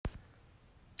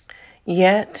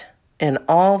Yet, in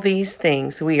all these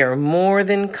things, we are more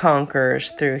than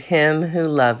conquerors through him who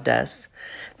loved us.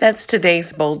 That's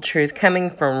today's bold truth coming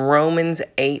from Romans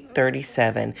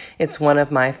 8:37. It's one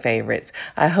of my favorites.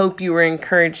 I hope you were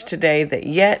encouraged today that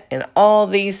yet in all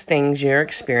these things you're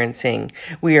experiencing,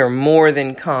 we are more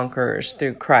than conquerors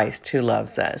through Christ who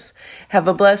loves us. Have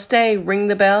a blessed day. Ring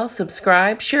the bell,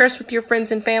 subscribe, share us with your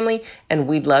friends and family, and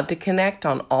we'd love to connect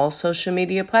on all social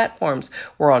media platforms.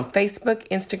 We're on Facebook,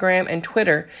 Instagram, and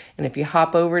Twitter. And if you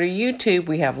hop over to YouTube,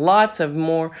 we have lots of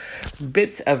more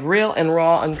bits of real and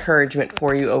raw encouragement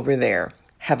for you over there.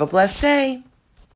 Have a blessed day.